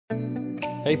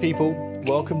Hey people,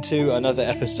 welcome to another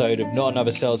episode of Not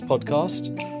Another Sales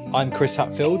Podcast. I'm Chris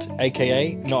Hatfield,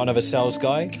 aka Not Another Sales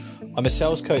Guy. I'm a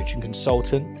sales coach and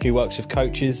consultant who works with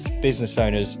coaches, business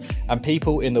owners, and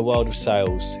people in the world of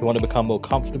sales who want to become more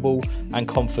comfortable and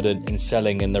confident in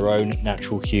selling in their own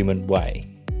natural human way.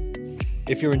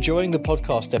 If you're enjoying the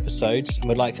podcast episodes and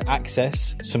would like to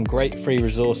access some great free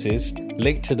resources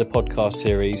linked to the podcast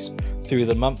series through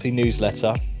the monthly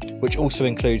newsletter, which also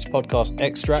includes podcast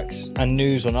extracts and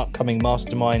news on upcoming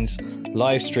masterminds,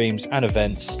 live streams and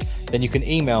events, then you can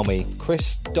email me,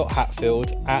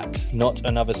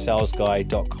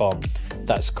 chris.hatfield@notanothersalesguy.com.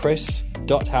 That's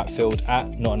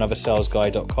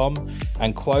chris.hatfield@notanothersalesguy.com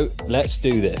and quote, "Let's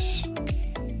do this."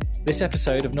 This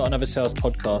episode of Not Another Sales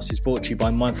Podcast is brought to you by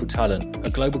Mindful Talent,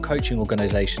 a global coaching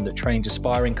organisation that trains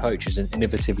aspiring coaches and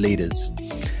innovative leaders.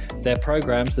 Their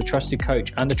programs, The Trusted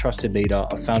Coach and The Trusted Leader,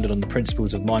 are founded on the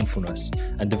principles of mindfulness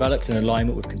and developed in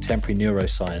alignment with contemporary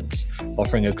neuroscience,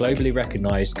 offering a globally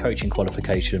recognised coaching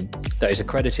qualification that is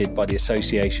accredited by the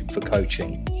Association for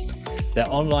Coaching. Their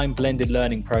online blended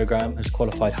learning program has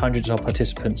qualified hundreds of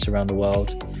participants around the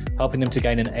world, helping them to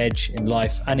gain an edge in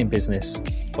life and in business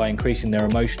by increasing their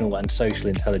emotional and social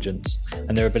intelligence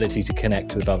and their ability to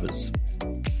connect with others.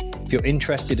 If you're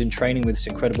interested in training with this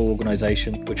incredible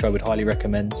organisation, which I would highly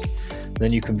recommend,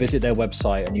 then you can visit their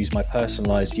website and use my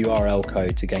personalised URL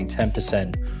code to gain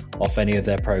 10% off any of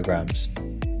their programs.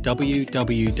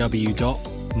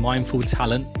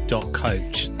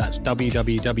 www.mindfultalent.coach. That's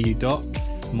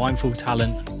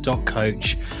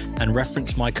www.mindfultalent.coach and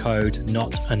reference my code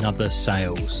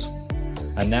NOTANOTHERSALES.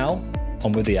 And now,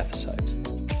 on with the episode.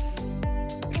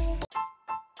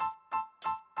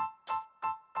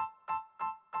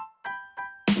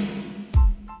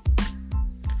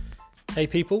 Hey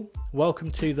people,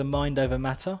 welcome to the Mind Over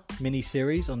Matter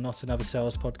mini-series on Not Another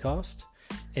Sales Podcast.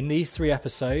 In these 3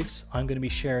 episodes, I'm going to be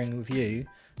sharing with you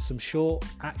some short,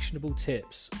 actionable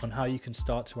tips on how you can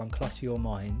start to unclutter your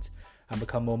mind and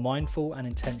become more mindful and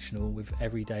intentional with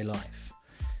everyday life.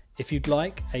 If you'd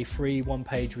like a free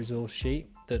 1-page resource sheet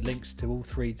that links to all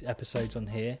 3 episodes on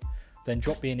here, then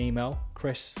drop me an email,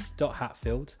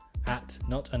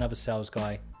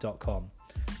 chris.hatfield@notanothersalesguy.com.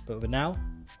 But for now,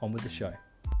 on with the show.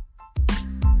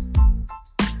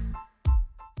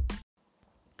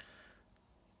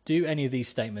 Do any of these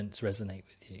statements resonate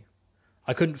with you?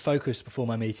 I couldn't focus before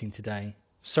my meeting today.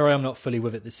 Sorry I'm not fully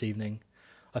with it this evening.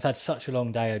 I've had such a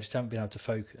long day, I just haven't been able to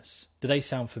focus. Do they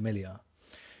sound familiar?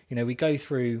 You know, we go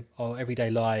through our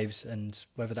everyday lives, and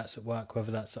whether that's at work,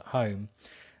 whether that's at home,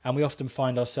 and we often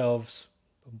find ourselves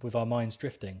with our minds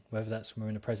drifting, whether that's when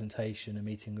we're in a presentation, a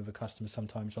meeting with a customer,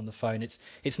 sometimes on the phone.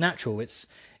 It's natural, it's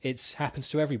happens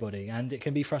to everybody, and it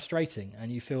can be frustrating,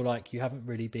 and you feel like you haven't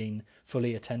really been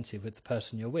fully attentive with the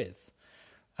person you're with.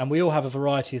 And we all have a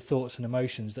variety of thoughts and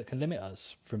emotions that can limit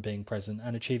us from being present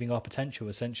and achieving our potential,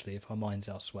 essentially, if our mind's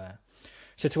elsewhere.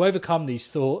 So to overcome these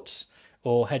thoughts,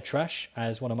 or head trash,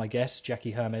 as one of my guests,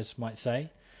 Jackie Hermes, might say,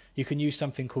 you can use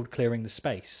something called clearing the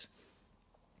space.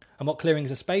 And what clearing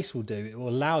the space will do, it will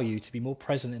allow you to be more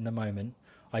present in the moment,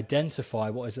 identify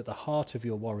what is at the heart of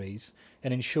your worries,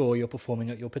 and ensure you're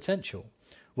performing at your potential,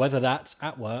 whether that's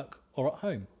at work or at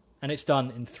home. And it's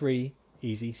done in 3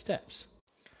 easy steps.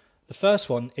 The first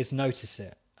one is notice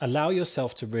it. Allow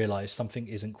yourself to realise something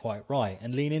isn't quite right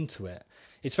and lean into it.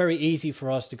 It's very easy for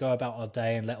us to go about our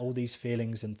day and let all these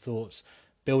feelings and thoughts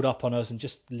build up on us and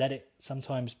just let it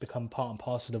sometimes become part and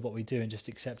parcel of what we do and just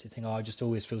accept it, think, I just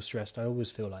always feel stressed, I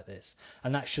always feel like this.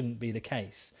 And that shouldn't be the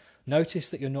case. Notice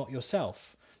that you're not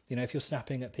yourself. You know, if you're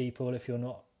snapping at people, if you're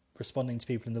not responding to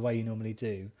people in the way you normally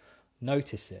do,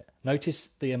 notice it. Notice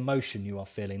the emotion you are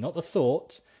feeling, not the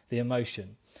thought, the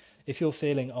emotion. If you're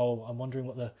feeling, oh, I'm wondering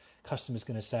what the customer's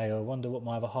going to say, or I wonder what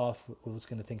my other half was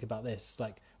going to think about this,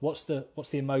 like, what's the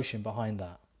emotion behind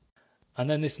that? And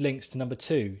then this links to number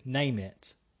 2, name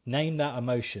it. Name that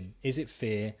emotion. Is it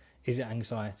fear? Is it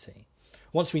anxiety?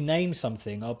 Once we name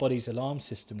something, our body's alarm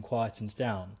system quietens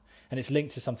down, and it's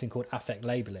linked to something called affect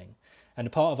labeling. And a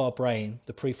part of our brain,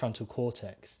 the prefrontal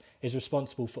cortex, is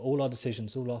responsible for all our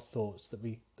decisions, all our thoughts that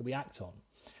we act on.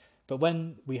 But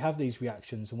when we have these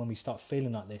reactions and when we start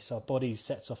feeling like this, our body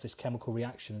sets off this chemical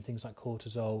reaction, and things like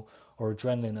cortisol or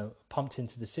adrenaline are pumped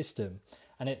into the system,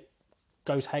 and it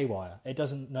goes haywire. It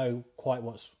doesn't know quite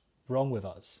what's wrong with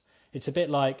us. It's a bit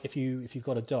like if you've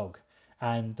got a dog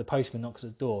and the postman knocks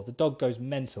at the door, the dog goes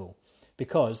mental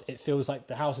because it feels like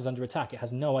the house is under attack. It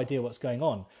has no idea what's going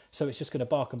on. So it's just going to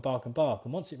bark and bark and bark.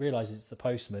 And once it realises it's the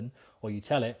postman, or you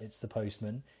tell it it's the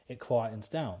postman, it quietens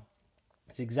down.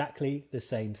 It's exactly the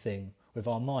same thing with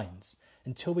our minds.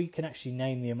 Until we can actually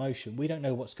name the emotion, we don't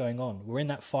know what's going on. We're in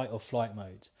that fight or flight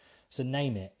mode. So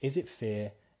name it. Is it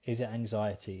fear? Is it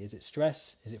anxiety? Is it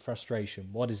stress? Is it frustration?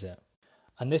 What is it?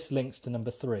 And this links to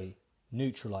number 3,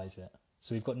 neutralize it.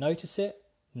 So we've got notice it,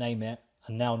 name it,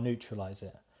 and now neutralize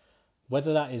it.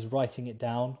 Whether that is writing it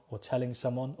down or telling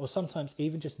someone, or sometimes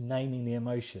even just naming the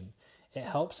emotion, it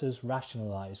helps us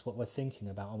rationalize what we're thinking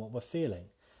about and what we're feeling,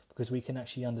 because we can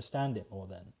actually understand it more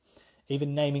then.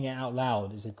 Even naming it out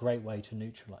loud is a great way to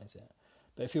neutralize it.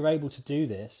 But if you're able to do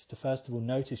this, to first of all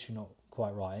notice you're not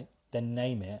quite right, then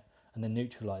name it and then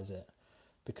neutralize it.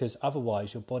 Because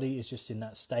otherwise your body is just in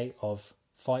that state of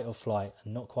fight or flight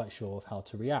and not quite sure of how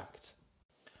to react.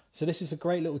 So this is a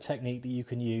great little technique that you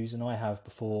can use, and I have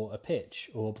before a pitch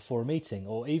or before a meeting,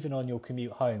 or even on your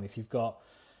commute home if you've got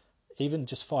even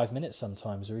just 5 minutes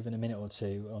sometimes, or even a minute or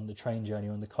two on the train journey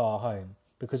or in the car home.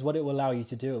 Because what it will allow you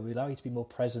to do, it will allow you to be more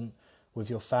present with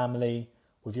your family,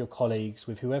 with your colleagues,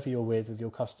 with whoever you're with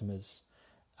your customers,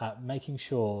 at making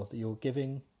sure that you're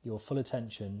giving your full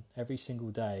attention every single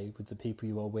day with the people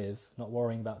you are with, not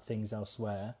worrying about things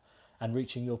elsewhere, and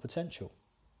reaching your potential.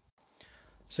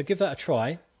 So give that a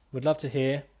try. Would love to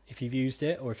hear if you've used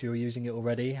it or if you're using it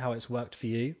already, how it's worked for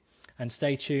you. And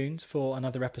stay tuned for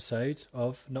another episode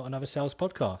of Not Another Sales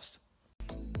Podcast.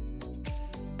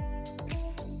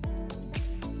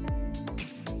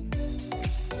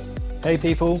 Hey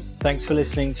people, thanks for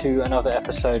listening to another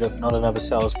episode of Not Another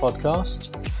Sales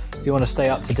Podcast. If you want to stay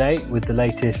up to date with the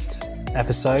latest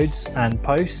episodes and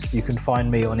posts, you can find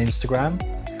me on Instagram,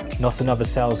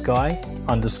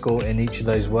 @NotAnotherSalesGuy_ in each of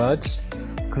those words.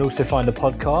 You can also find the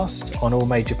podcast on all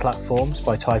major platforms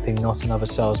by typing Not Another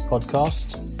Sales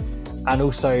Podcast. And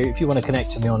also, if you want to connect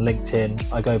to me on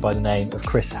LinkedIn, I go by the name of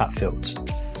Chris Hatfield.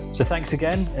 So thanks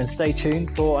again, and stay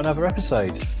tuned for another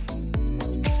episode.